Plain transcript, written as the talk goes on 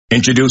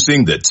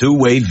Introducing the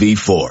Two-Way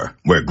V4,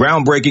 where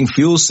groundbreaking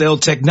fuel cell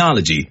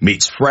technology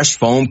meets fresh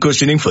foam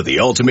cushioning for the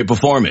ultimate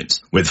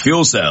performance. With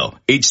Fuel Cell,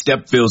 each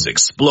step feels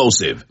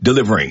explosive,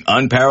 delivering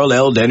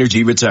unparalleled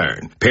energy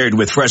return. Paired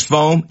with fresh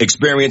foam,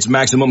 experience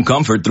maximum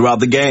comfort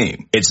throughout the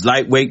game. Its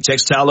lightweight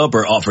textile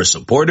upper offers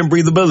support and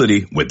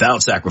breathability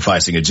without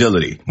sacrificing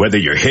agility. Whether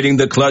you're hitting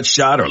the clutch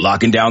shot or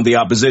locking down the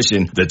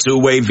opposition, the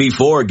Two-Way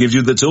V4 gives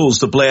you the tools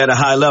to play at a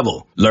high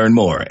level. Learn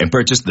more and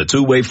purchase the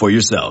Two-Way for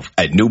yourself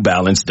at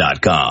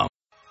NewBalance.com.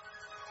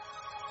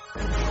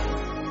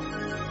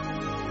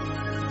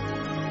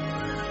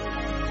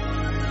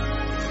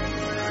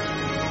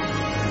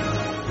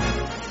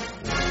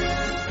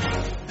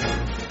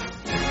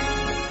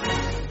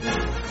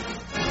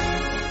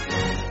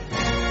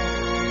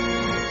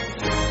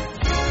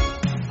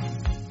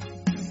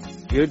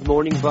 Good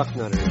morning,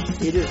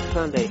 Bucknutters. It is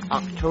Sunday,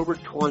 October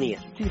 20th,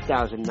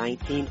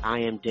 2019. I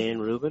am Dan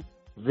Rubin.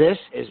 This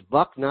is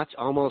Bucknuts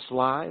Almost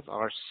Live,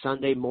 our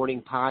Sunday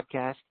morning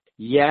podcast.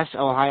 Yes,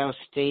 Ohio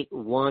State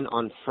won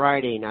on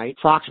Friday night.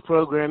 Fox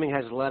programming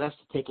has led us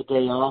to take a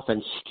day off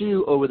and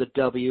stew over the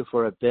W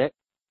for a bit.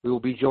 We will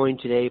be joined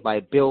today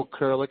by Bill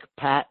Kurelic,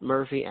 Pat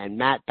Murphy, and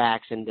Matt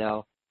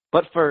Baxendale.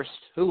 But first,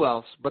 who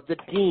else but the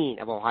Dean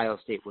of Ohio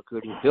State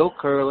Recruiting, Bill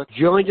Kurelic,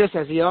 joins us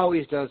as he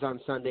always does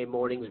on Sunday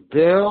mornings.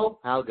 Bill,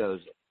 how goes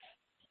it?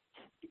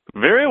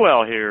 Very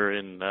well here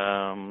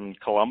in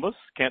Columbus.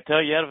 Can't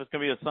tell yet if it's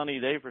going to be a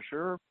sunny day for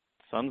sure.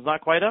 Sun's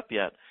not quite up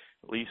yet,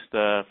 at least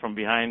from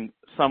behind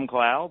some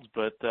clouds,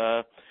 but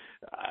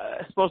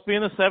it's supposed to be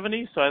in the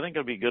 70s, so I think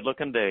it'll be a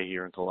good-looking day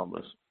here in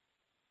Columbus.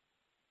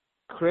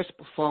 Crisp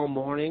fall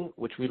morning,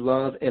 which we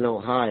love in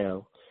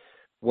Ohio.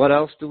 What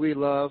else do we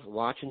love?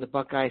 Watching the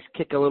Buckeyes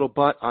kick a little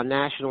butt on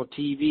national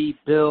TV.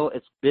 Bill,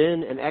 it's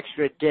been an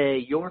extra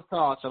day. Your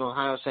thoughts on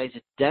Ohio State's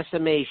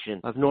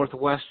decimation of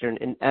Northwestern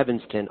in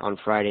Evanston on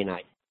Friday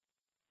night?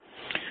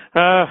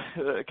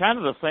 Kind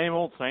of the same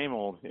old, same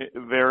old.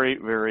 Very,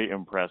 very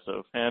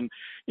impressive. And,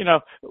 you know,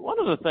 one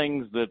of the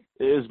things that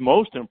is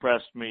most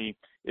impressed me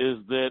is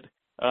that,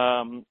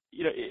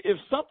 you know, if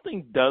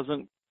something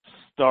doesn't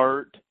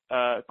start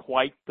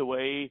quite the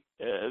way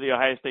the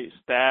Ohio State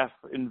staff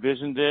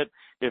envisioned it,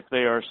 if they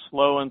are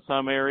slow in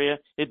some area,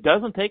 it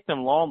doesn't take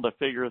them long to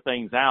figure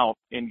things out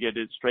and get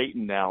it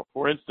straightened out.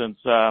 For instance,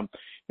 you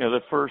know, the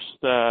first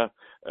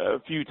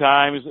few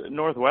times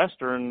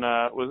Northwestern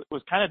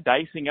was kind of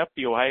dicing up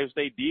the Ohio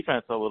State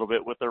defense a little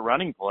bit with their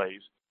running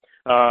plays.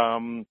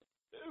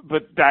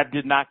 But that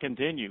did not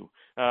continue.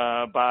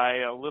 By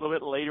a little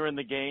bit later in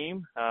the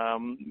game,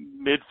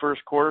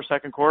 mid-first quarter,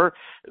 second quarter,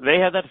 they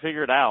had that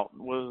figured out.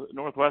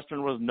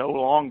 Northwestern was no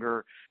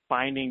longer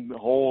finding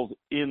holes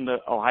in the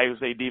Ohio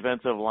State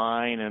defensive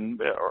line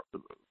and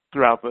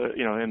throughout the,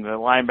 you know, in the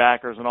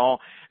linebackers and all.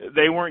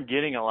 They weren't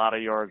getting a lot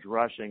of yards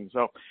rushing.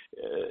 So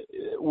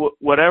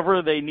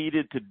whatever they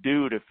needed to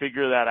do to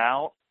figure that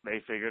out,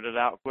 they figured it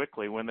out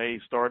quickly. When they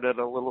started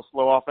a little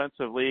slow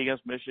offensively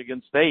against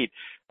Michigan State,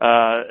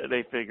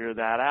 they figured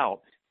that out.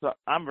 So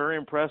I'm very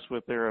impressed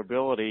with their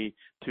ability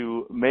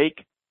to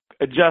make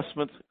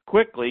adjustments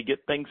quickly, get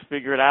things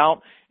figured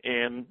out.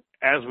 And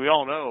as we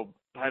all know,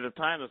 by the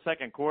time the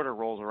second quarter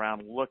rolls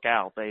around, look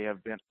out. They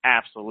have been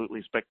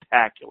absolutely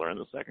spectacular in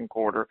the second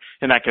quarter,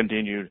 and that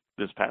continued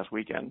this past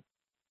weekend.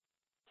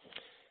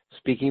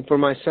 Speaking for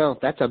myself,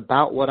 that's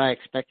about what I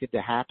expected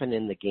to happen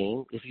in the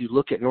game. If you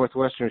look at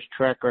Northwestern's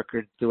track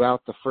record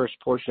throughout the first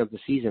portion of the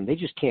season, they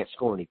just can't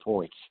score any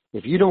points.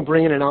 If you don't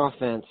bring in an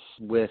offense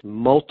with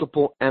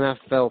multiple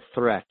NFL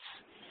threats,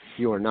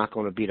 you are not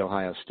going to beat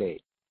Ohio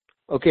State.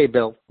 Okay,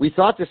 Bill, we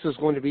thought this was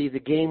going to be the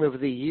game of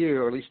the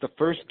year, or at least the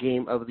first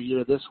game of the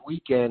year this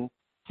weekend.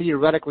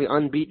 Theoretically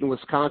unbeaten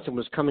Wisconsin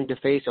was coming to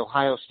face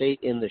Ohio State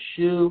in the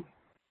shoe,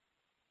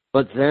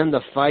 but then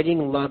the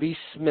Fighting Lovie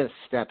Smith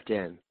stepped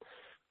in.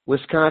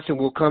 Wisconsin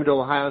will come to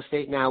Ohio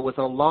State now with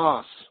a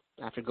loss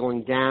after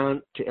going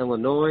down to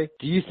Illinois.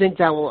 Do you think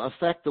that will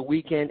affect the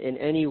weekend in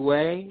any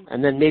way?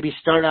 And then maybe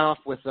start off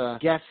with a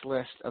guest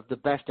list of the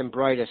best and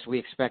brightest we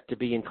expect to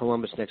be in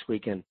Columbus next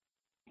weekend.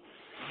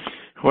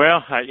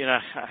 Well,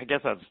 I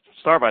guess I'd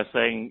start by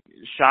saying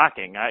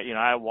shocking.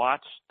 I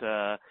watched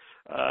the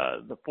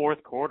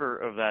fourth quarter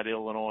of that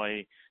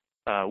Illinois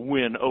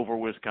win over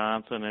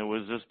Wisconsin. It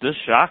was just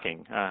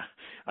shocking.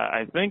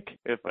 I think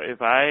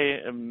if I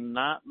am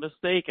not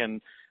mistaken,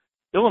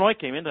 Illinois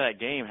came into that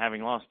game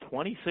having lost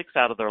 26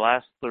 out of their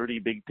last 30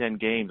 Big Ten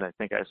games. I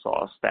think I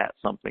saw a stat,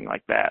 something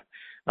like that.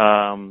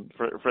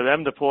 For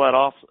them to pull that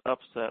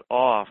upset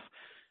off,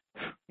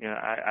 you know,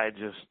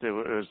 it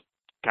was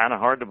kind of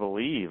hard to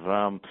believe.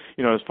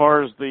 You know, as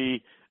far as the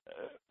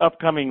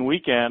upcoming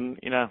weekend,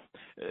 you know,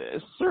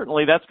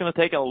 certainly that's going to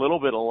take a little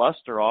bit of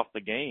luster off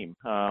the game.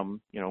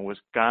 You know,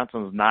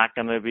 Wisconsin's not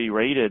going to be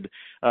rated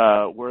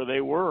where they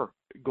were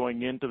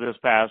going into this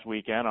past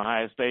weekend.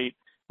 Ohio State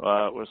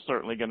was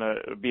certainly going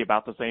to be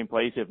about the same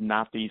place, if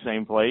not the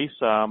same place.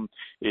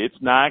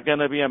 It's not going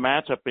to be a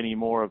matchup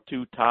anymore of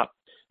two top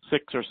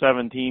 6 or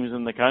 7 teams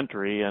in the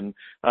country, and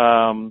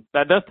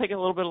that does take a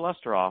little bit of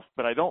luster off,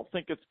 but I don't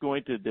think it's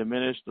going to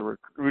diminish the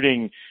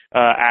recruiting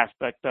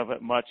aspect of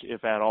it much,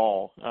 if at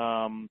all.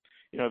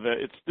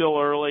 It's still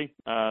early,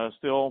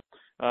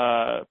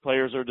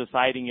 players are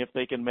deciding if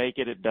they can make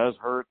it. It does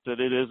hurt that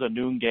it is a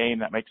noon game.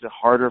 That makes it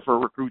harder for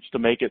recruits to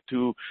make it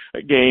to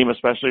a game,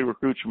 especially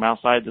recruits from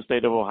outside the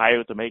state of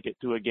Ohio to make it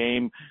to a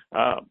game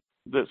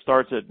that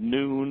starts at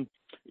noon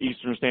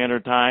Eastern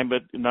Standard Time.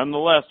 But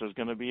nonetheless, there's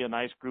going to be a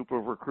nice group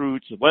of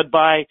recruits led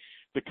by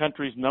the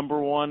country's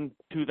 #1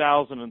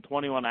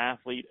 2021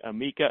 athlete,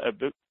 Emeka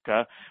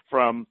Egbuka,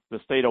 from the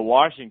state of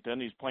Washington.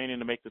 He's planning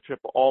to make the trip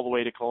all the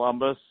way to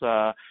Columbus.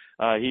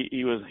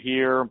 He was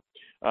here.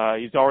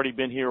 He's already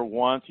been here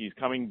once. He's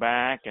coming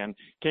back and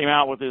came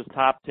out with his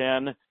top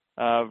 10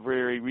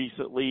 very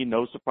recently.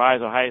 No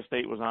surprise, Ohio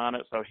State was on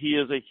it. So he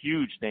is a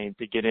huge name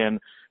to get in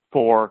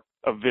for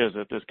a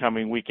visit this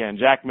coming weekend.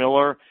 Jack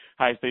Miller,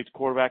 Ohio State's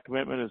quarterback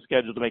commitment, is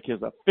scheduled to make his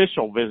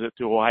official visit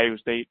to Ohio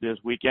State this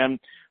weekend.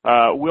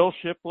 Will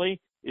Shipley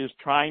is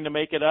trying to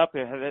make it up.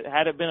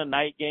 Had it been a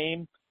night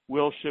game,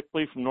 Will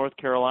Shipley from North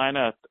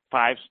Carolina, a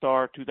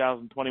 5-star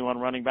 2021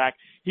 running back,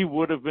 he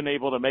would have been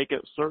able to make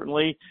it,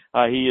 certainly.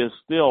 He is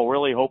still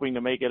really hoping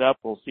to make it up.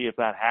 We'll see if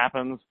that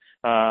happens,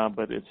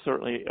 but it's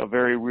certainly a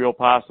very real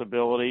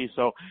possibility.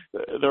 So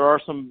there are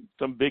some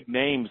big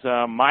names.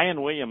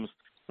 Mayan Williams,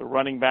 the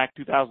running back,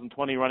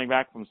 2020 running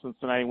back from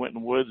Cincinnati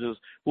Winton Woods, is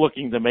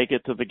looking to make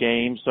it to the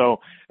game. So,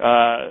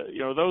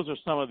 those are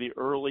some of the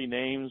early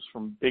names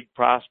from big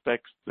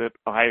prospects that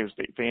Ohio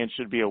State fans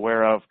should be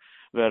aware of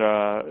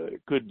that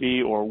could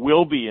be or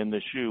will be in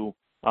the shoe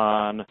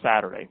on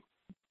Saturday.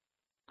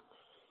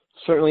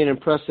 Certainly an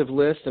impressive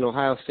list, and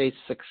Ohio State's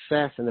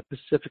success in the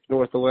Pacific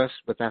Northwest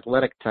with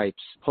athletic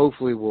types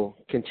hopefully will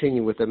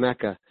continue with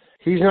Emeka.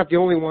 He's not the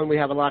only one we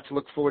have a lot to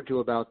look forward to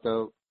about,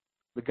 though.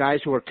 The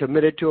guys who are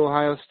committed to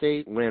Ohio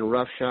State ran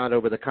roughshod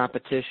over the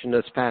competition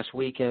this past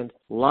weekend.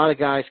 A lot of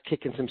guys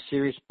kicking some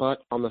serious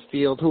butt on the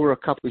field. Who are a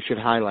couple we should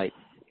highlight?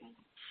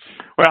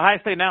 Well, Ohio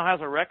State now has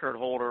a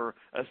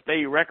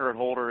state record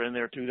holder in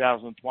their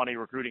 2020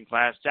 recruiting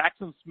class.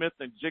 Jackson Smith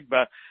and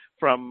Jigba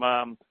from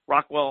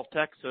Rockwell,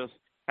 Texas,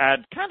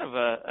 had kind of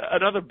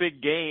another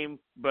big game,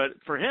 but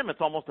for him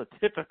it's almost a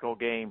typical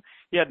game.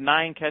 He had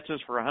 9 catches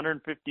for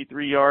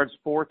 153 yards,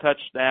 4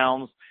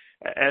 touchdowns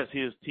as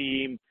his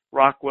team.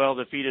 Rockwell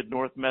defeated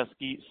North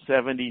Mesquite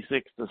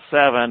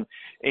 76-7,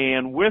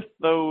 and with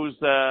those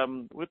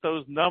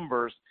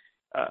numbers,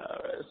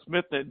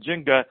 Smith and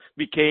Jinga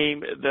became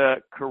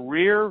the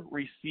career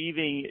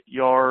receiving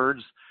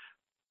yards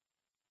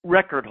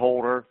record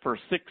holder for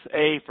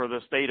 6A for the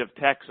state of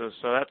Texas.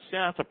 So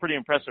that's a pretty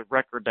impressive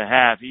record to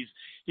have.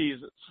 He's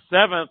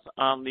 7th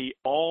on the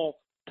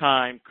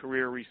all-time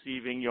career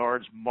receiving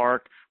yards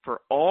mark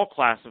for all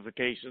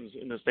classifications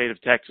in the state of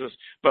Texas,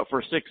 but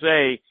for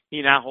 6A,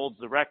 he now holds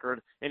the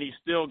record, and he's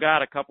still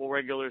got a couple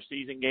regular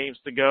season games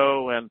to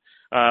go and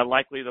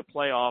likely the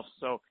playoffs,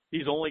 so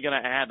he's only going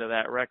to add to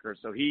that record.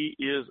 So he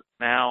is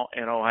now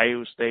an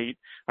Ohio State,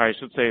 or I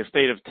should say a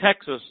state of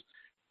Texas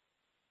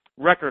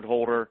record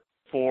holder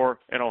for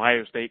an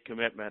Ohio State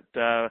commitment.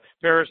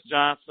 Paris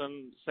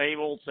Johnson, same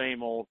old,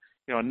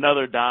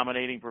 another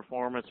dominating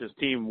performance. His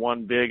team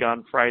won big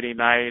on Friday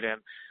night,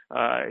 and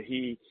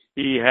he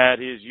had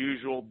his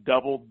usual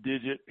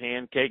double-digit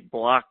pancake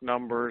block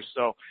numbers.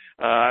 So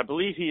I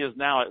believe he is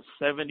now at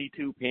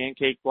 72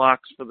 pancake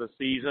blocks for the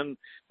season,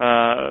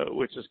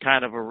 which is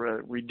kind of a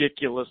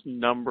ridiculous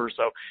number.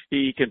 So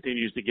he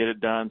continues to get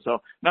it done.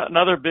 So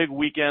another big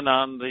weekend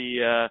on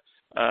the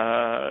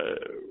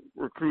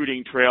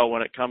recruiting trail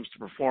when it comes to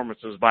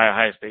performances by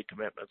Ohio State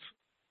commitments.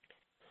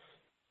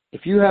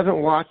 If you haven't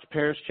watched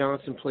Paris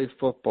Johnson play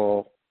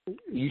football,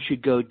 you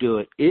should go do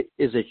it. It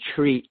is a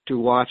treat to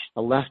watch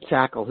a left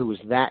tackle who is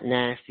that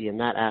nasty and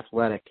that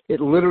athletic.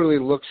 It literally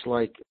looks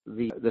like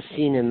the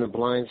scene in The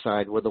Blind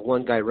Side where the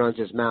one guy runs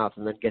his mouth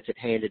and then gets it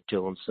handed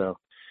to him. So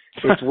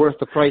it's worth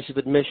the price of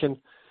admission.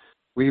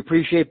 We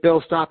appreciate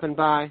Bill stopping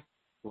by.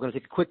 We're going to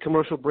take a quick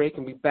commercial break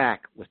and be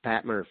back with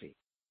Pat Murphy.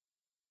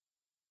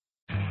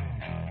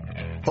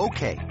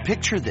 Okay,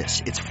 picture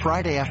this. It's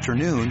Friday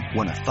afternoon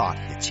when a thought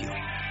hits you.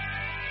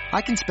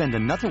 I can spend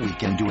another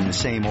weekend doing the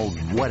same old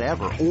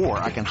whatever, or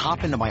I can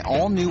hop into my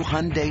all-new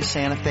Hyundai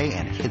Santa Fe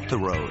and hit the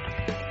road.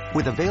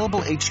 With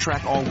available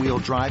H-Track all-wheel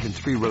drive and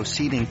 3-row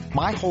seating,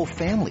 my whole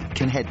family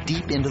can head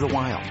deep into the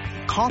wild.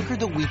 Conquer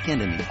the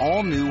weekend in the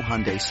all-new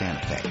Hyundai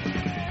Santa Fe.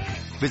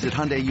 Visit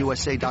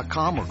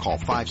HyundaiUSA.com or call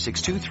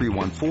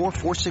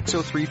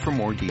 562-314-4603 for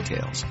more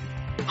details.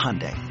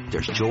 Hyundai,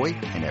 there's joy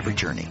in every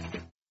journey.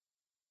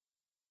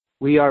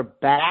 We are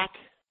back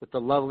with the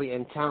lovely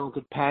and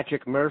talented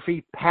Patrick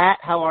Murphy. Pat,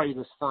 how are you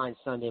this fine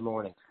Sunday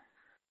morning?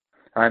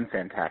 I'm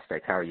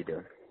fantastic. How are you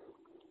doing?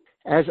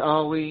 As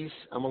always,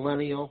 a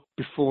millennial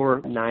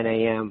before 9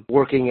 a.m.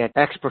 working at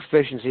X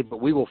Proficiency,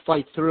 but we will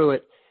fight through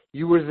it.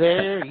 You were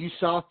there. You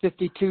saw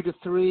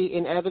 52-3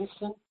 in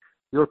Evanston.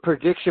 Your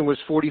prediction was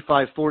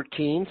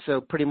 45-14,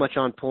 so pretty much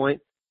on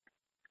point.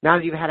 Now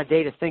that you've had a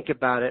day to think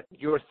about it,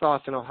 your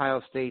thoughts on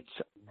Ohio State's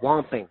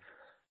whomping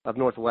of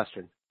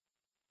Northwestern?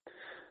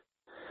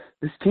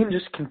 This team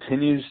just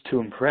continues to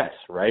impress,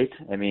 right?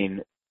 I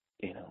mean,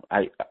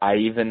 I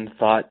even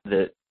thought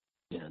that,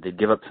 they'd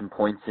give up some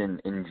points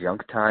in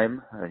junk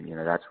time.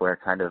 And, that's where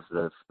kind of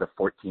the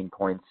 14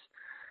 points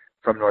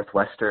from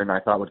Northwestern I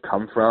thought would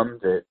come from,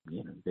 that,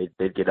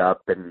 they'd get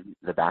up and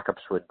the backups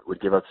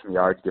would give up some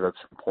yards, give up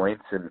some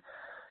points. And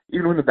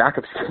even when the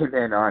backups came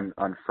in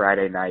on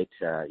Friday night,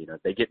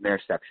 they get an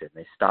interception.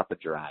 They stop a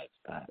drive.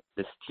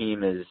 This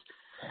team is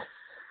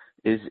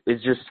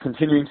just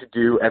continuing to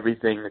do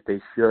everything that they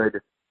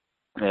should.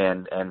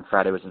 And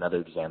Friday was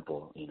another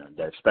example.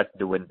 They're expected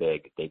to win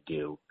big. They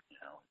do.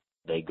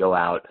 They go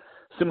out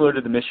similar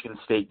to the Michigan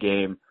State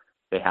game.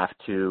 They have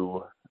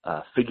to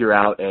figure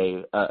out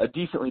a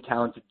decently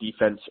talented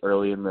defense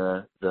early in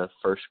the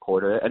first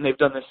quarter, and they've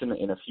done this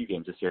in a few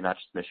games this year, not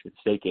just the Michigan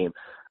State game.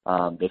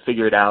 They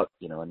figure it out.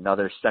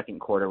 Another second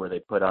quarter where they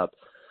put up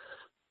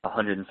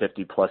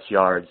 150 plus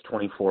yards,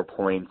 24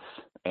 points,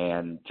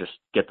 and just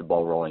get the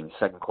ball rolling.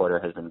 Second quarter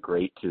has been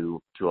great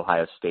to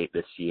Ohio State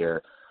this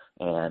year,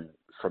 and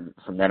from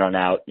then on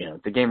out,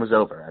 the game was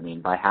over. I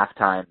mean, by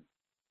halftime,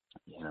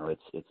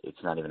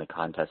 it's not even a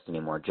contest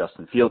anymore.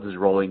 Justin Fields is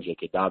rolling,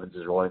 J.K. Dobbins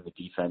is rolling. The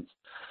defense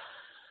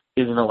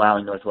isn't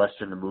allowing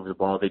Northwestern to move the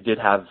ball. They did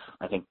have,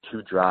 I think,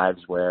 2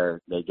 drives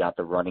where they got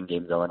the running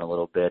game going a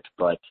little bit,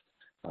 but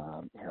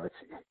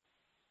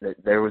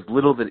there was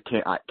little that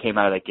came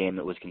out of that game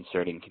that was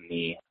concerning to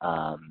me.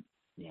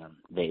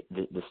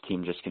 This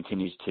team just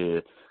continues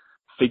to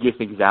figure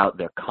things out.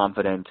 They're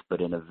confident,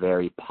 but in a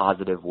very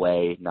positive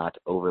way, not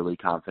overly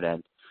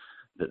confident.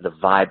 The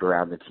vibe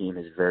around the team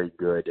is very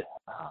good.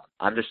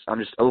 I'm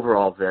just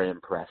overall very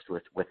impressed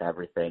with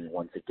everything.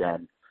 Once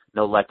again,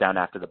 no letdown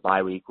after the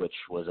bye week, which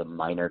was a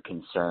minor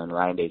concern.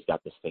 Ryan Day's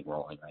got this thing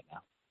rolling right now.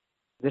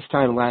 This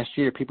time last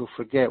year, people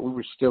forget we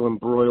were still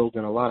embroiled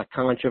in a lot of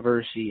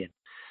controversy,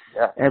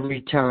 and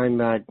every time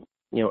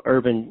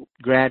Urban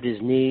grabbed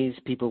his knees,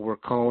 people were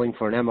calling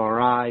for an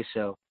MRI.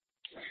 So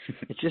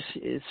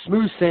it's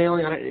smooth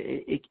sailing.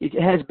 It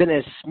has been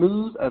as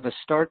smooth of a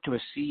start to a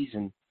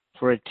season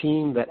for a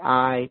team that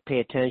I pay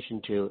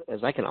attention to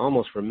as I can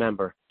almost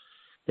remember.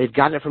 They've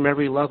gotten it from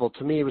every level.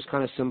 To me, it was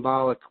kind of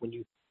symbolic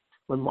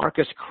when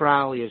Marcus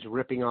Crowley is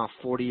ripping off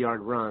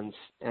 40-yard runs,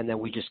 and then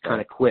we just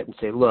kind of quit and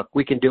say, look,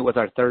 we can do it with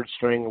our third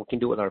string, we can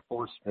do it with our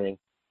fourth string.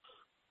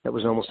 That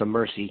was almost a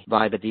Mercy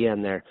vibe at the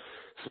end there.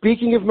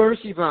 Speaking of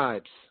Mercy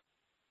vibes,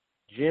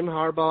 Jim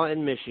Harbaugh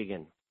in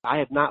Michigan. I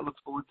have not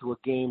looked forward to a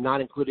game,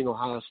 not including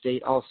Ohio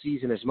State, all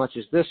season as much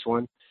as this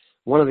one.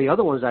 One of the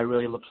other ones I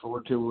really looked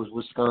forward to was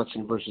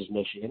Wisconsin versus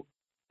Michigan.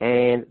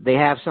 And they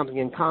have something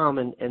in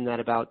common in that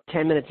about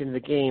 10 minutes into the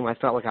game, I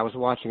felt like I was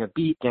watching a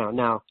beatdown.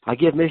 Now, I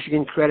give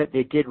Michigan credit.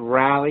 They did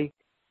rally.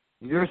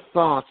 Your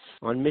thoughts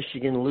on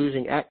Michigan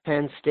losing at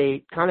Penn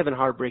State, kind of in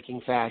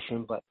heartbreaking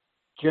fashion, but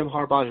Jim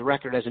Harbaugh's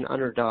record as an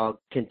underdog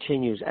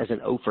continues as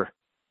an offer.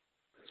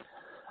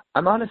 I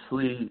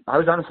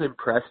was honestly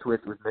impressed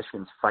with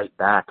Michigan's fight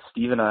back.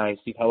 Steve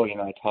Helwig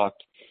and I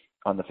talked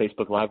on the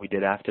Facebook Live we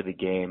did after the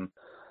game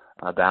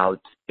about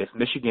if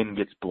Michigan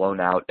gets blown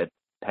out at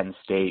Penn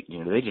State,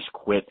 they just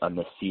quit on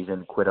this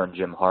season, quit on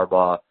Jim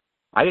Harbaugh.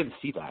 I didn't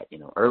see that.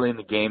 Early in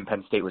the game,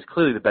 Penn State was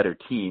clearly the better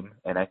team,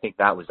 and I think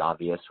that was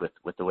obvious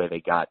with the way they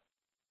got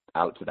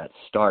out to that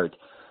start.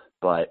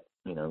 But,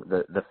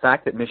 the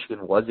fact that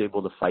Michigan was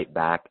able to fight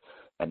back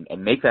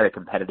and make that a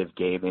competitive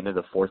game into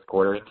the fourth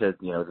quarter, into,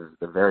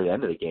 the very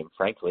end of the game,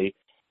 frankly,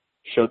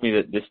 showed me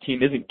that this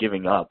team isn't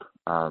giving up,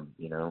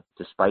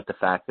 despite the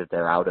fact that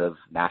they're out of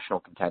national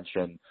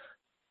contention,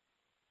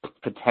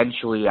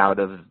 potentially out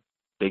of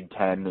Big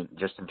Ten,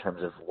 just in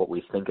terms of what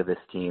we think of this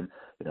team.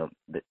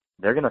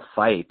 They're going to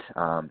fight.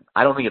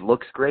 I don't think it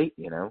looks great.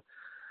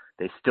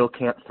 They still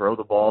can't throw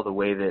the ball the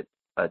way that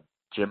a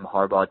Jim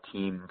Harbaugh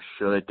team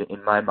should,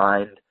 in my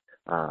mind.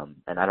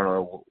 And I don't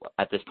know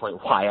at this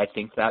point why I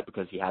think that,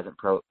 because he hasn't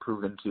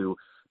proven to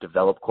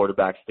develop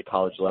quarterbacks at the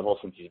college level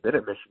since he's been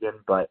at Michigan.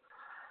 But,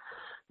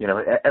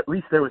 at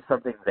least there was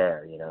something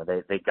there.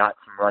 They got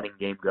some running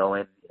game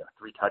going,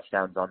 3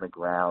 touchdowns on the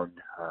ground,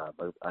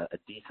 a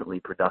decently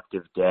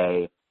productive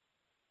day.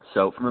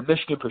 So from a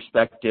Michigan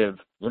perspective,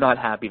 you're not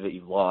happy that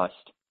you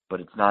lost,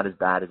 but it's not as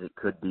bad as it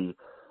could be.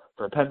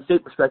 From a Penn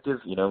State perspective,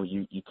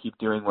 you keep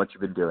doing what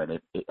you've been doing.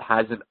 It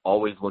hasn't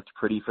always looked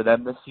pretty for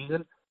them this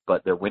season,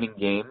 but they're winning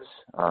games.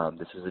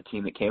 This is a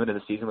team that came into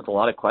the season with a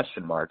lot of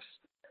question marks,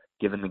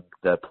 given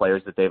the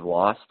players that they've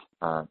lost.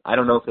 I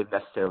don't know if they've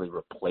necessarily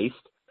replaced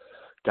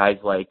guys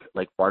like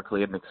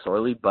Barkley and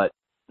McSorley, but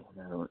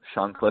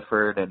Sean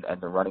Clifford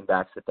and the running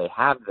backs that they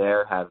have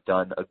there have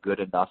done a good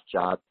enough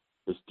job.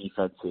 This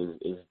defense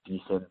is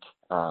decent.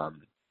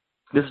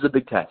 This is a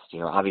big test.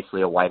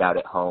 Obviously a whiteout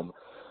at home.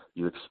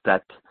 You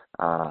expect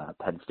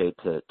Penn State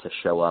to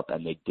show up,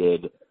 and they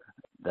did.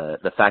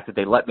 The fact that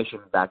they let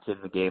Michigan back in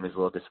the game is a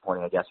little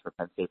disappointing, I guess, from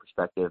Penn State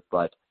perspective,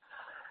 but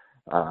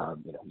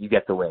you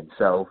get the win.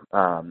 So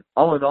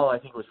all in all, I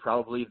think it was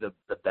probably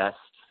the best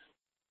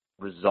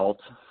result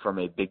from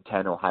a Big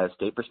Ten Ohio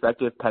State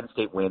perspective. Penn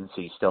State wins,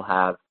 so you still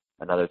have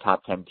another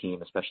top 10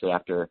 team, especially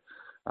after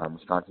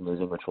Wisconsin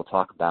losing, which we'll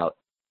talk about.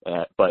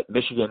 But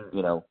Michigan,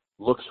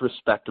 looks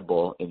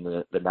respectable in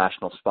the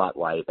national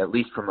spotlight, at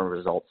least from a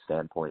results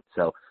standpoint.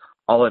 So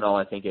all in all,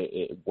 I think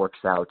it works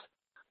out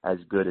as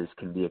good as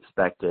can be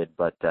expected.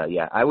 But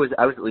I was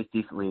at least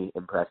decently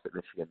impressed that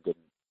Michigan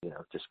didn't,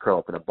 just curl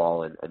up in a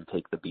ball and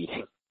take the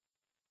beating.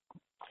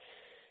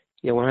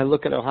 Yeah, when I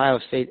look at Ohio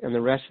State and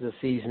the rest of the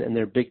season and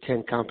their Big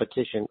Ten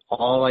competition,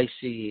 all I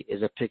see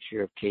is a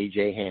picture of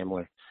KJ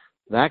Hamler.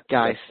 That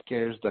guy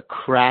scares the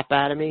crap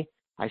out of me.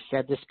 I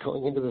said this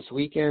going into this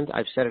weekend.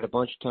 I've said it a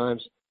bunch of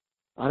times.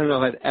 I don't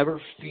know if I've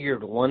ever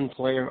feared one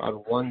player on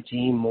one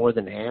team more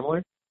than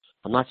Hamler.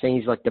 I'm not saying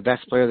he's like the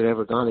best player they've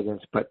ever gone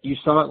against, but you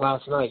saw it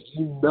last night.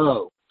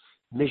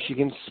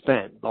 Michigan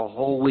spent the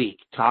whole week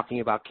talking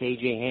about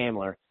KJ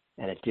Hamler,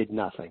 and it did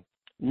nothing.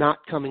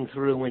 Not coming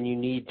through when you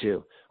need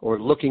to, or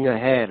looking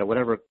ahead, or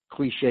whatever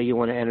cliche you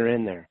want to enter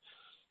in there.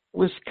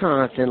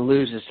 Wisconsin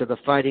loses to the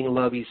Fighting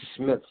Lovie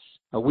Smiths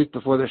a week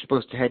before they're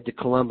supposed to head to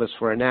Columbus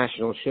for a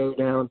national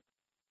showdown.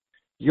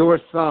 Your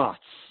thoughts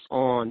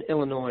on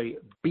Illinois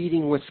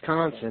beating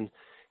Wisconsin?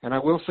 And I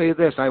will say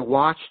this, I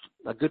watched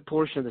a good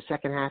portion of the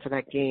second half of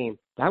that game.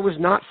 That was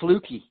not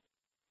fluky.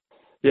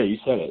 Yeah, you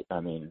said it. I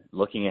mean,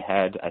 looking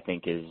ahead, I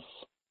think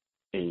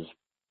is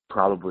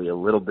probably a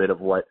little bit of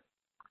what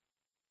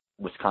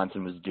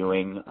Wisconsin was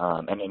doing.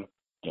 And then,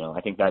 I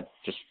think that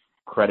just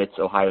credits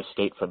Ohio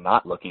State for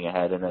not looking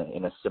ahead in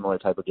a similar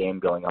type of game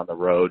going on the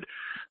road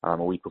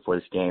a week before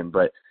this game.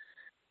 But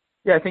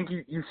yeah, I think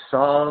you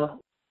saw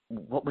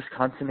what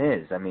Wisconsin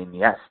is. I mean,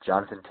 yes,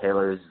 Jonathan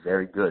Taylor is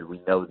very good.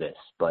 We know this,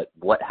 but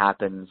what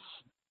happens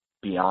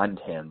beyond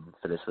him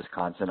for this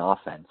Wisconsin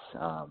offense?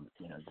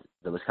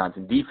 The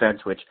Wisconsin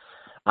defense, which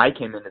I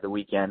came into the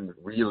weekend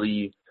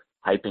really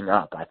hyping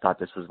up. I thought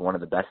this was one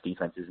of the best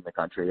defenses in the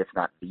country, if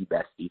not the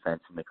best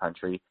defense in the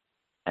country.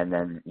 And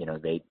then,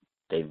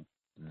 they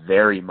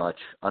very much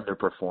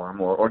underperform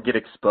or get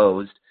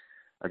exposed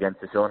against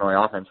this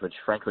Illinois offense, which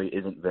frankly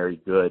isn't very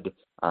good.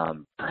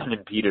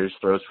 Brandon Peters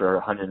throws for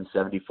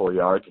 174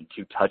 yards and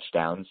 2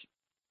 touchdowns.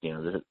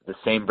 The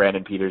same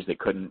Brandon Peters that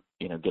couldn't,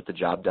 get the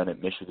job done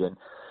at Michigan.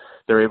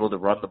 They're able to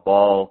run the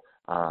ball.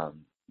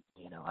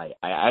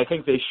 I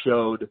think they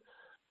showed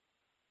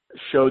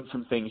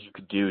some things you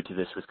could do to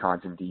this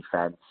Wisconsin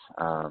defense,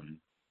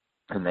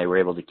 and they were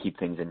able to keep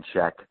things in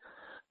check.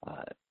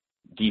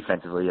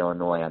 Defensively,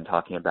 Illinois, I'm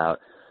talking about.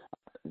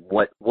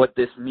 What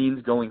this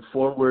means going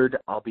forward,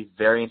 I'll be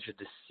very interested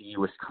to see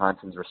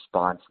Wisconsin's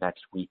response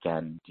next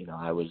weekend.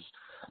 I was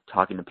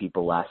talking to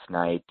people last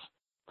night,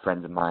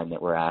 friends of mine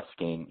that were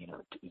asking,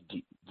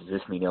 does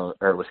this mean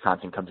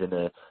Wisconsin comes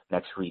into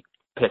next week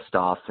pissed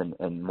off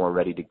and more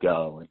ready to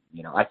go?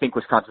 And, I think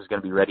Wisconsin's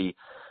going to be ready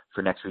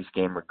for next week's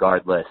game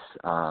regardless.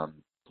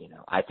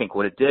 I think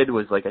what it did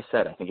was, like I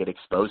said, I think it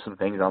exposed some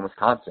things on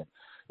Wisconsin.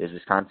 Is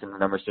Wisconsin the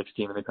number 6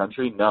 team in the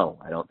country? No,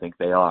 I don't think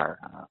they are.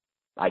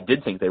 I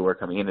did think they were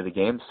coming into the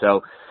game,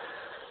 so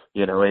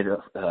shame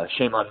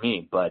on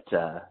me. But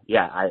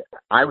I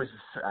was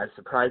as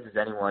surprised as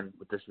anyone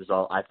with this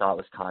result. I thought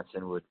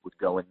Wisconsin would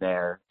go in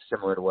there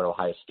similar to what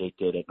Ohio State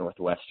did at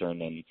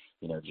Northwestern, and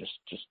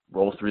just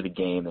roll through the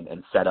game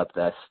and set up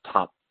this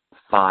top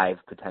 5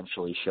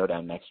 potentially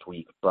showdown next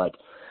week. But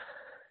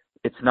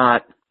it's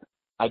not.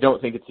 I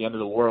don't think it's the end of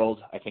the world.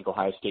 I think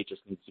Ohio State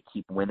just needs to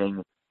keep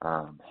winning,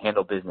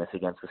 handle business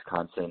against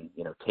Wisconsin.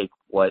 Take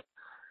what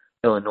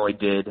Illinois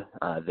did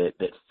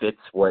that fits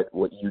what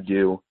you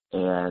do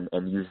and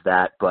use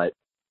that. But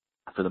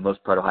for the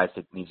most part, Ohio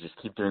State needs to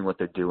just keep doing what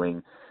they're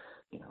doing,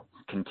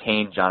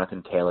 contain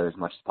Jonathan Taylor as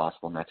much as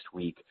possible next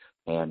week,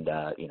 and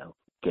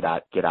get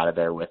out of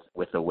there with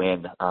a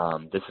win.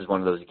 This is one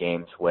of those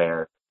games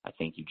where I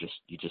think you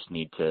just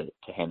need to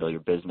handle your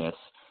business.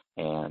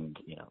 And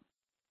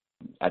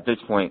at this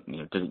point,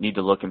 does it need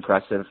to look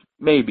impressive?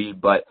 Maybe,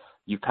 but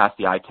you passed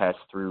the eye test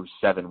through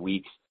 7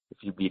 weeks. If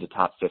you beat a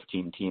top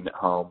 15 team at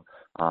home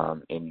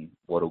in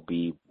what will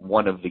be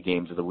one of the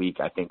games of the week,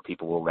 I think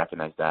people will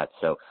recognize that.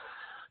 So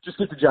just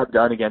get the job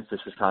done against this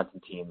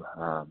Wisconsin team,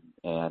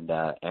 and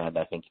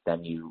I think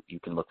then you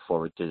can look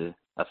forward to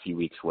a few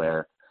weeks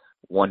where,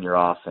 1, you're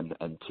off, and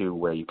 2,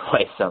 where you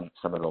play some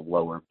of the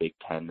lower Big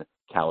Ten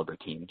caliber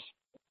teams.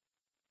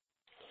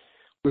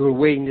 We were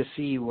waiting to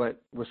see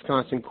what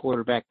Wisconsin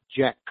quarterback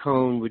Jack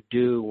Cohn would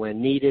do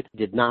when needed.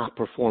 Did not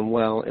perform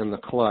well in the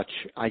clutch.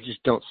 I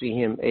just don't see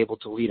him able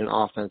to lead an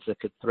offense that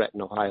could threaten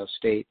Ohio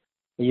State.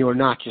 And you are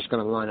not just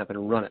going to line up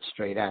and run it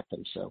straight at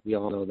them, so we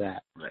all know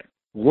that. Right.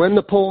 When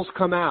the polls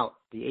come out,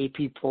 the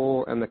AP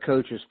poll and the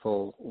coaches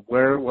poll,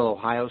 where will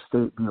Ohio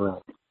State be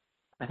ranked?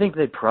 I think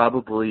they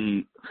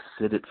probably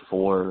sit at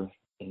 4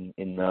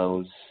 in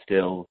those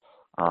still.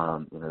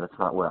 That's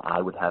not where I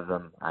would have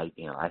them. I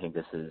think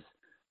this is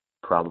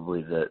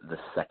probably the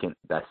second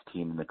best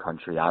team in the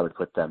country. I would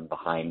put them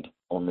behind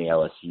only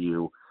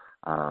LSU,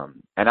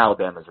 and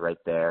Alabama's right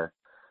there.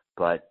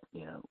 But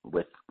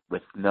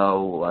with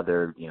no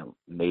other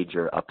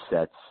major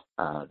upsets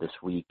this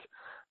week,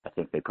 I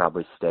think they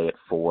probably stay at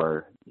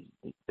 4.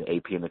 The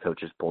AP and the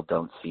coaches poll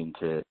don't seem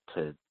to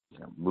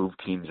move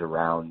teams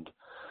around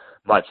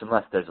much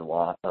unless there's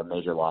a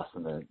major loss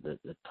in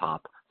the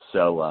top.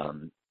 So,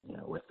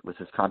 with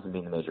Wisconsin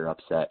being the major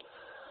upset,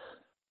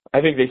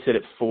 I think they sit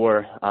at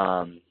 4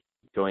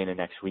 going into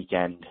next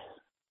weekend.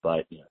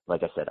 But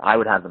like I said, I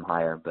would have them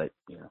higher, but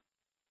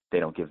they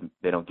don't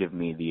give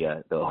me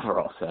the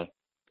overall say.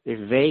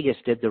 If Vegas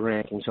did the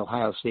rankings,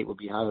 Ohio State would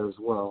be higher as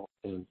well,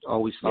 and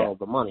always follow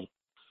the money.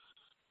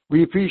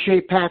 We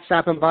appreciate Pat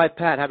stopping by.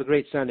 Pat, have a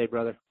great Sunday,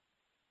 brother.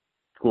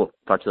 Cool.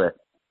 Talk to you later.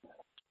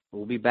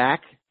 We'll be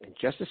back in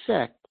just a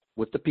sec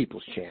with the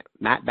People's Champ,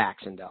 Matt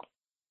Baxendale.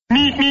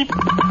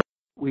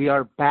 We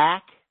are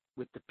back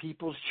with the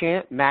People's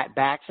Champ, Matt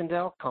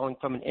Baxendale, calling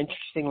from an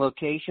interesting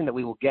location that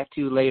we will get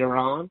to later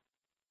on.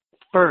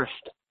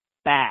 First,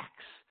 Bax.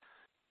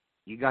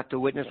 You got to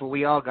witness what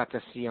we all got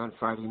to see on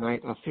Friday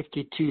night, a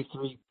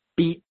 52-3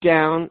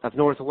 beatdown of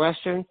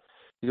Northwestern.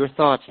 Your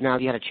thoughts now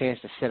that you had a chance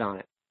to sit on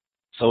it.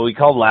 So we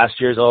called last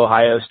year's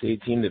Ohio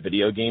State team the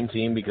video game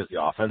team because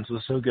the offense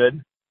was so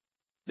good.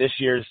 This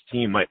year's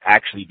team might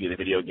actually be the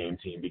video game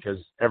team because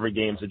every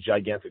game's a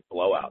gigantic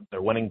blowout.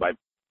 They're winning by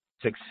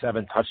 6-7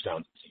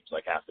 touchdowns, it seems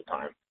like, half the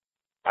time.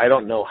 I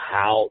don't know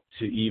how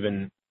to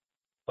even,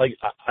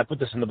 I put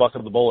this in the bucket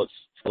of the bullets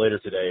for later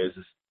today,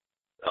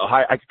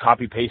 I could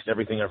copy-paste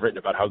everything I've written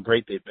about how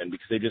great they've been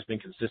because they've just been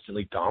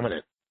consistently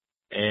dominant.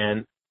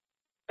 And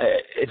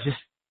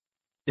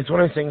it's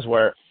one of those things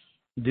where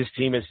this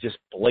team is just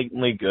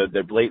blatantly good.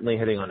 They're blatantly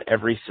hitting on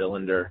every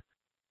cylinder.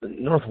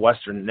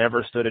 Northwestern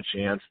never stood a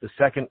chance. The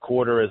second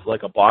quarter is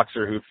like a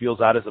boxer who feels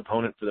out his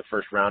opponent for the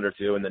first round or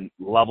two and then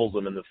levels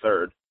him in the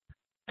third.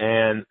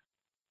 And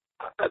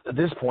at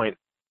this point,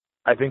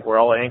 I think we're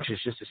all anxious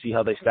just to see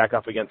how they stack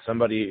up against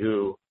somebody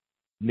who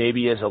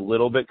maybe is a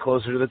little bit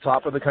closer to the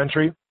top of the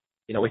country.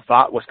 We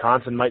thought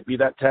Wisconsin might be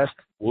that test.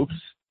 Whoops.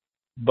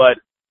 But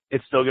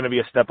it's still going to be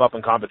a step up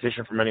in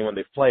competition from anyone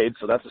they've played,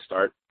 so that's a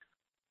start.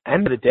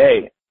 End of the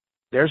day,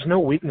 there's no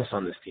weakness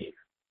on this team.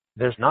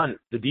 There's none.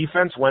 The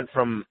defense went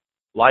from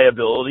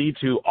liability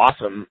to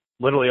awesome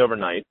literally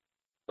overnight.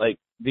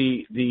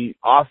 The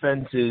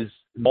offense is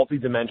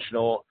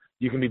multidimensional.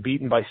 You can be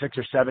beaten by 6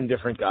 or 7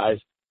 different guys.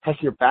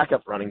 Heck, your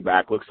backup running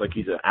back looks like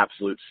he's an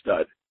absolute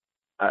stud.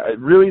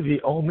 Really,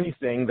 the only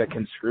thing that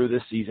can screw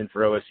this season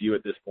for OSU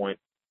at this point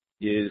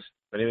is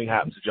if anything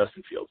happens to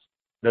Justin Fields.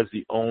 That's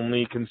the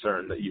only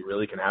concern that you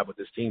really can have with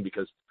this team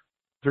because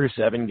through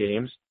 7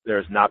 games, there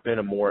has not been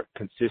a more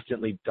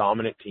consistently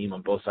dominant team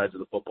on both sides of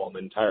the football in the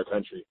entire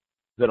country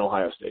than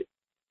Ohio State.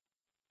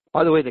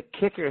 By the way, the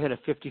kicker hit a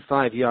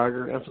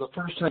 55-yarder, and for the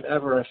first time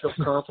ever, I feel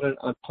confident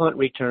on punt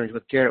returns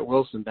with Garrett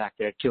Wilson back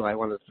there, too. I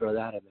wanted to throw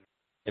that in there.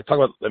 Yeah, talk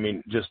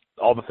about, just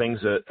all the things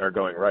that are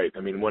going right.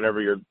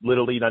 Whenever you're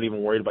literally not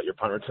even worried about your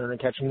punt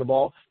returner catching the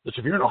ball, which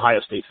if you're an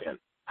Ohio State fan,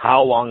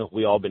 how long have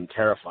we all been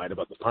terrified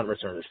about the punt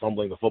returners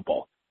fumbling the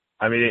football?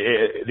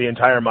 The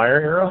entire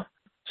Meyer era.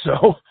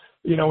 So,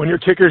 when your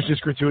kicker's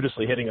just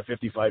gratuitously hitting a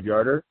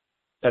 55-yarder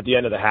at the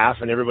end of the half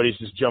and everybody's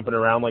just jumping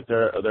around like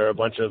they're a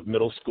bunch of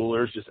middle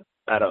schoolers just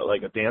at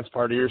a dance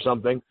party or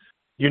something,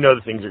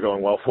 that things are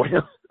going well for you.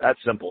 That's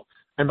simple.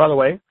 And by the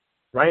way,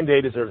 Ryan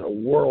Day deserves a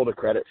world of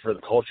credit for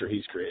the culture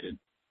he's created,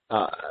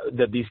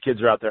 that these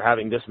kids are out there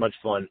having this much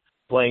fun,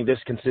 playing this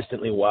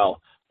consistently well,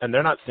 and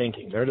they're not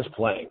thinking, they're just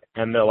playing,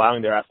 and they're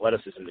allowing their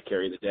athleticism to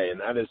carry the day, and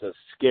that is a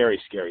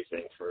scary, scary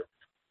thing for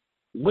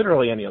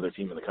literally any other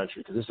team in the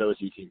country because this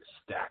OSU team is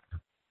stacked.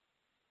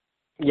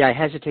 Yeah, I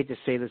hesitate to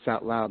say this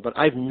out loud, but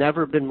I've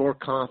never been more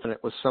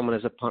confident with someone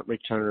as a punt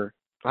returner.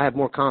 I have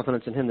more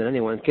confidence in him than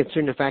anyone,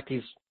 considering the fact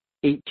he's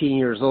 18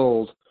 years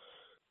old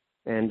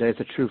and is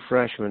a true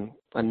freshman.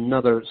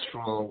 Another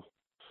strong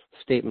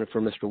statement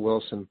for Mr.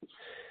 Wilson.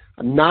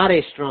 Not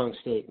a strong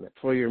statement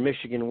for your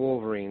Michigan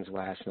Wolverines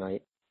last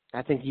night.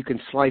 I think you can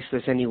slice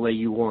this any way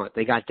you want.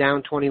 They got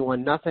down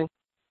 21-0.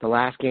 The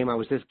last game I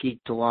was this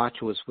geeked to watch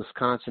was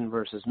Wisconsin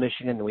versus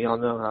Michigan, and we all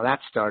know how that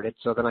started.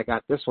 So then I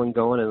got this one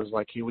going, and it was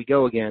like, here we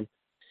go again.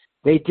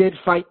 They did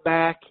fight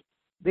back.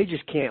 They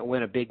just can't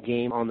win a big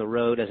game on the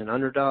road as an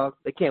underdog.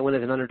 They can't win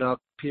as an underdog,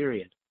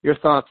 period. Your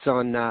thoughts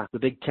on the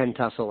Big Ten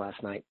tussle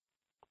last night?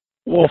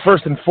 Well,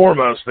 first and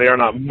foremost, they are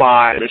not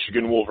my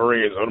Michigan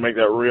Wolverines. I want to make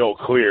that real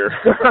clear.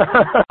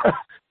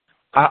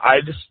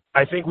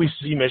 I think we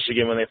see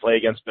Michigan when they play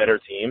against better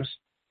teams.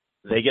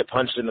 They get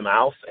punched in the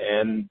mouth,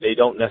 and they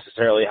don't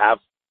necessarily have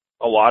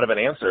a lot of an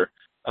answer.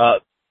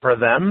 For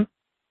them,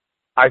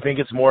 I think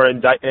it's more of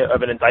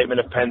an indictment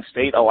of Penn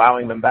State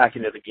allowing them back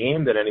into the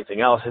game than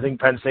anything else. I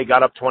think Penn State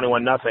got up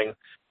 21-0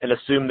 and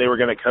assumed they were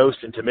going to coast,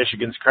 and to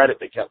Michigan's credit,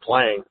 they kept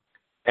playing,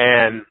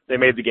 and they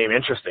made the game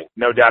interesting,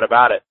 no doubt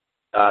about it.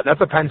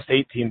 That's a Penn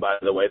State team, by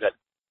the way, that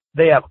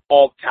they have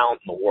all the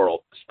talent in the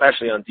world,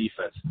 especially on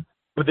defense.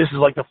 But this is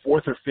like the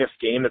 4th or 5th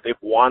game that they've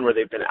won where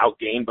they've been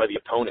outgained by the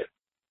opponent.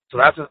 So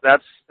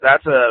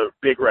that's a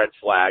big red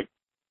flag.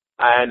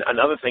 And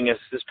another thing is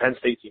this Penn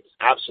State team is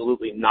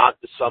absolutely not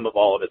the sum of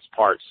all of its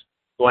parts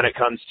when it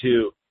comes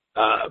to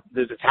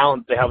the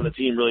talent they have on the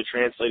team really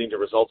translating to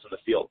results in the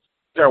field.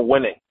 They're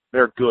winning.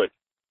 They're good.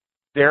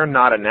 They're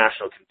not a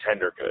national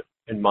contender good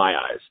in my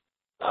eyes.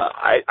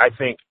 I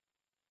think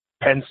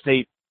Penn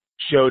State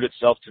showed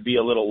itself to be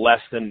a little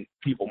less than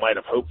people might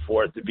have hoped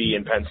for it to be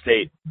in Penn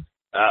State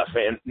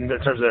in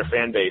terms of their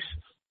fan base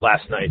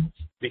last night.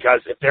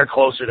 Because if they're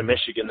closer to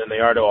Michigan than they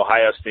are to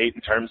Ohio State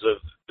in terms of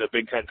the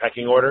Big Ten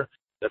pecking order,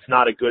 that's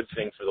not a good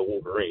thing for the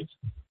Wolverines.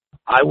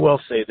 I will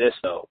say this,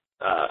 though.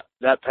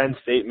 That Penn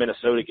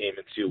State-Minnesota game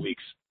in 2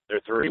 weeks, or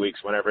 3 weeks,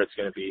 whenever it's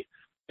going to be,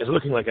 is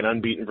looking like an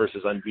unbeaten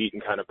versus unbeaten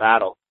kind of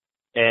battle.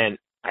 And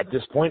at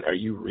this point, are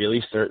you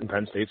really certain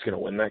Penn State's going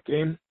to win that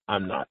game?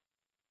 I'm not.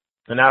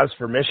 And as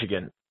for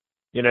Michigan,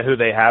 you know who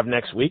they have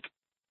next week?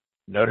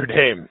 Notre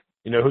Dame.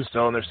 You know who's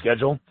still on their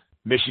schedule?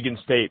 Michigan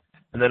State.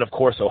 And then, of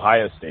course,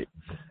 Ohio State.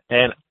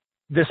 And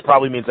this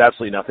probably means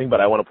absolutely nothing,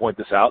 but I want to point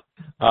this out.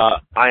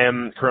 I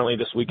am currently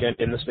this weekend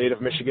in the state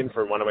of Michigan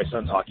for one of my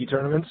son's hockey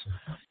tournaments.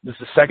 This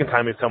is the second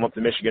time we've come up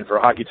to Michigan for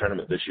a hockey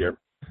tournament this year.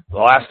 The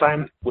last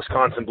time,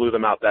 Wisconsin blew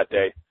them out that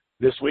day.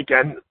 This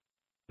weekend,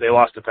 they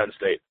lost to Penn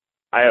State.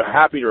 I am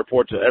happy to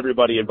report to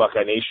everybody in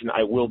Buckeye Nation,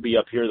 I will be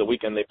up here the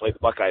weekend they play the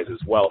Buckeyes as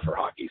well for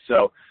hockey.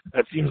 So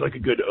that seems like a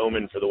good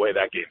omen for the way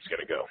that game's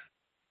going to go.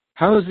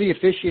 How has the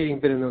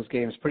officiating been in those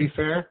games? Pretty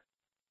fair?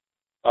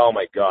 Oh,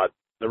 my God.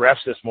 The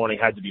refs this morning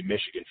had to be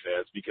Michigan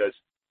fans because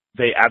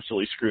they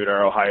absolutely screwed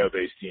our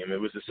Ohio-based team.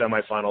 It was the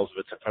semifinals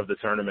of the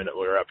tournament that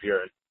we were up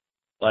here. And,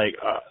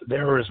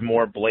 there was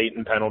more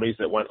blatant penalties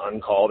that went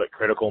uncalled at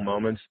critical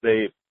moments.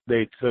 They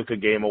took a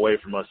game away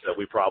from us that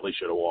we probably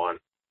should have won.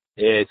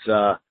 It's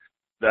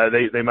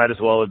they might as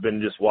well have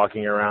been just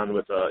walking around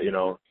with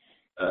a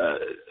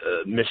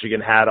Michigan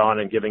hat on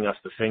and giving us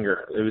the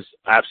finger. It was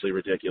absolutely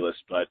ridiculous.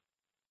 But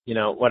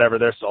whatever.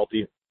 They're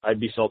salty. I'd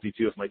be salty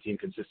too if my team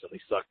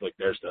consistently sucked like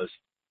theirs does.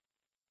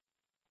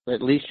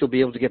 At least you'll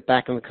be able to get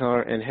back in the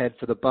car and head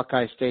for the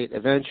Buckeye State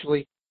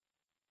eventually.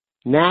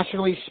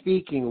 Nationally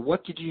speaking,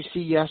 what did you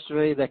see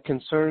yesterday that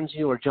concerns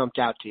you or jumped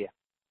out to you?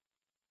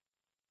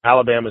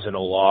 Alabama's in a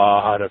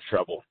lot of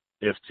trouble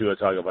if Tua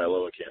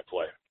Tagovailoa can't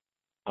play.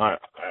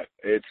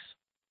 It's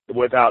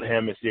without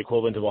him, it's the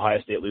equivalent of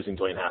Ohio State losing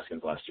Dwayne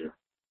Haskins last year.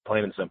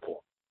 Plain and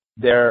simple.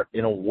 They're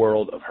in a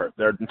world of hurt.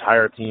 Their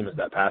entire team is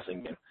that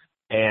passing game.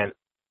 And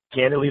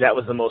candidly, that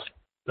was the most,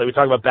 like we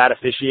talk about bad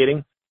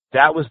officiating,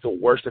 that was the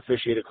worst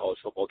officiated college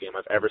football game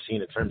I've ever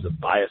seen in terms of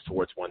bias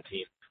towards one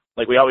team.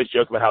 Like we always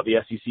joke about how the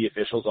SEC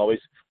officials always,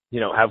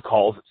 have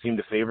calls that seem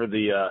to favor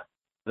the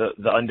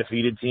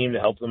undefeated team to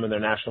help them in their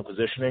national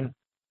positioning.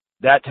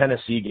 That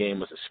Tennessee game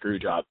was a screw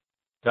job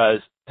because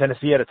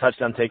Tennessee had a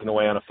touchdown taken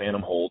away on a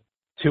phantom hold.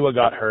 Tua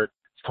got hurt.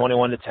 It's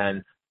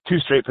 21-10. 2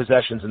 straight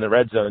possessions in the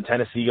red zone.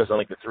 Tennessee goes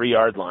on the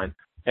 3-yard line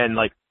and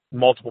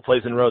multiple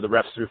plays in a row, the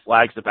refs threw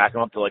flags to back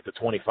them up to the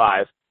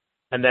 25.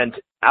 And then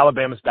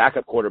Alabama's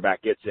backup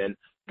quarterback gets in,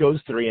 goes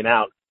 3 and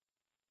out,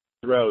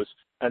 throws,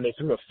 and they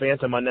threw a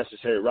phantom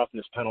unnecessary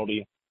roughness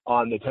penalty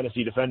on the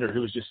Tennessee defender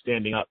who was just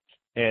standing up.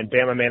 And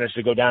Bama managed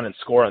to go down and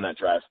score on that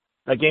drive.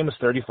 That game was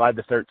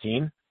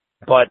 35-13,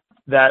 but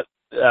that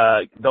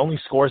the only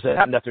scores that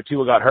happened after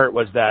Tua got hurt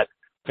was that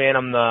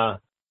phantom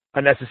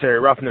unnecessary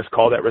roughness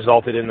call that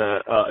resulted in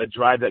a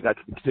drive that got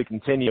to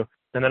continue,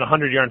 and then a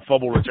 100-yard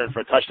fumble return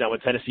for a touchdown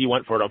when Tennessee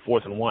went for it on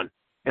 4th and 1.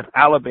 If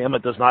Alabama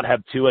does not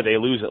have Tua, they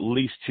lose at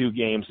least 2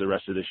 games the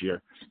rest of this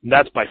year. And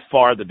that's by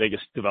far the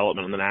biggest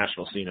development on the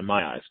national scene in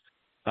my eyes.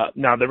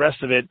 Now, the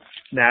rest of it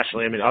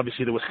nationally,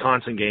 obviously the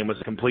Wisconsin game was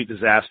a complete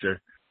disaster.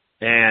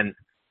 And,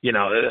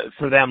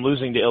 for them,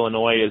 losing to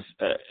Illinois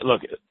is,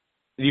 look,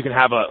 you can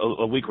have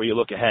a week where you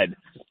look ahead.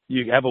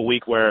 You have a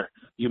week where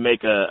you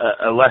make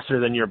a lesser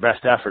than your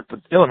best effort.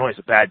 But Illinois is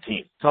a bad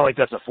team. It's not like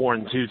that's a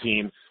 4-2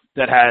 team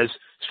that has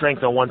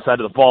strength on one side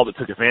of the ball that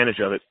took advantage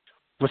of it.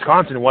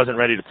 Wisconsin wasn't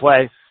ready to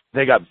play.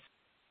 They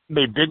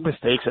made big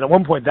mistakes. And at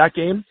one point, that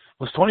game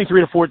was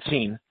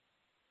 23-14.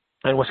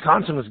 And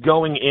Wisconsin was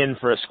going in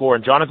for a score.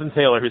 And Jonathan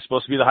Taylor, who's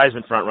supposed to be the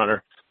Heisman frontrunner,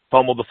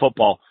 fumbled the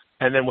football.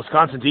 And then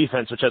Wisconsin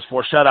defense, which has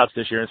 4 shutouts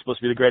this year and is supposed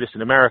to be the greatest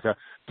in America,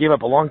 gave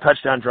up a long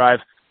touchdown drive.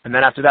 And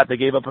then after that, they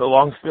gave up a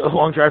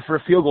long drive for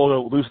a field goal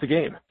to lose the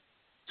game.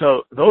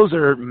 So those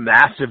are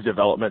massive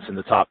developments in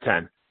the top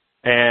 10.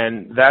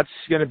 And that's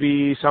going to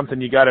be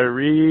something you got to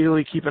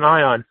really keep an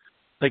eye on.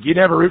 You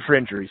never root for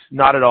injuries.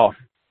 Not at all.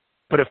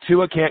 But if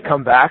Tua can't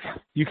come back,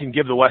 you can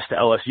give the West to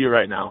LSU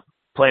right now.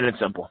 Plain and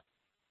simple.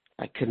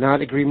 I could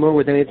not agree more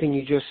with anything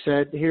you just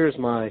said. Here's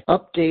my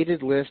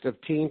updated list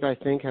of teams I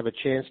think have a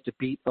chance to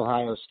beat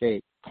Ohio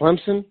State.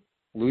 Clemson,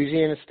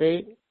 Louisiana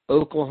State,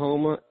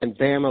 Oklahoma, and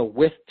Bama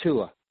with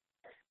Tua.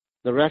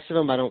 The rest of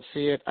them, I don't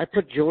see it. I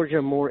put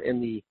Georgia more in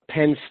the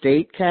Penn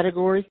State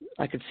category.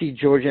 I could see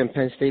Georgia and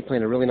Penn State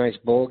playing a really nice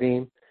bowl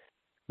game.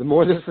 The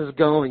more this is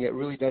going, it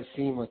really does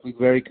seem like we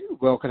very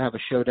well could have a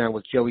showdown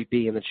with Joey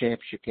B in the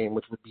championship game,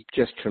 which would be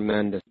just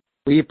tremendous.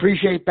 We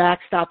appreciate Back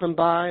stopping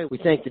by. We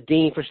thank the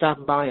Dean for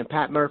stopping by and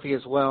Pat Murphy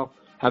as well.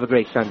 Have a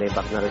great Sunday,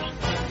 Bucknutters.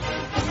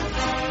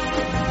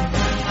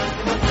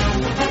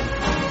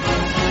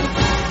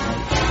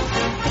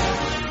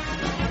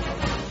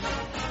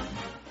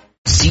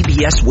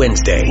 CBS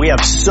Wednesday. We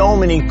have so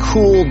many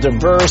cool,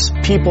 diverse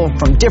people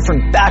from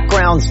different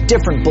backgrounds,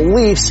 different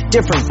beliefs,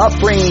 different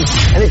upbringings,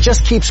 and it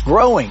just keeps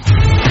growing.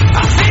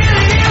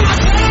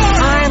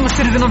 I'm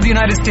citizen of the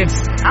United States.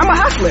 I'm a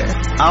hustler.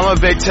 I'm a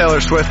big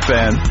Taylor Swift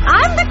fan.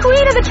 I'm the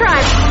queen of the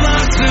tribe.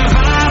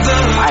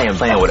 I am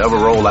playing whatever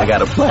role I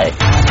gotta play.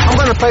 I'm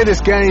gonna play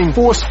this game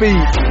full speed.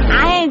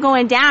 I ain't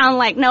going down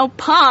like no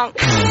punk.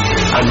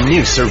 A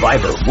new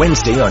Survivor,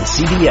 Wednesday on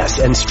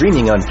CBS and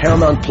streaming on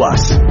Paramount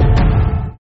Plus.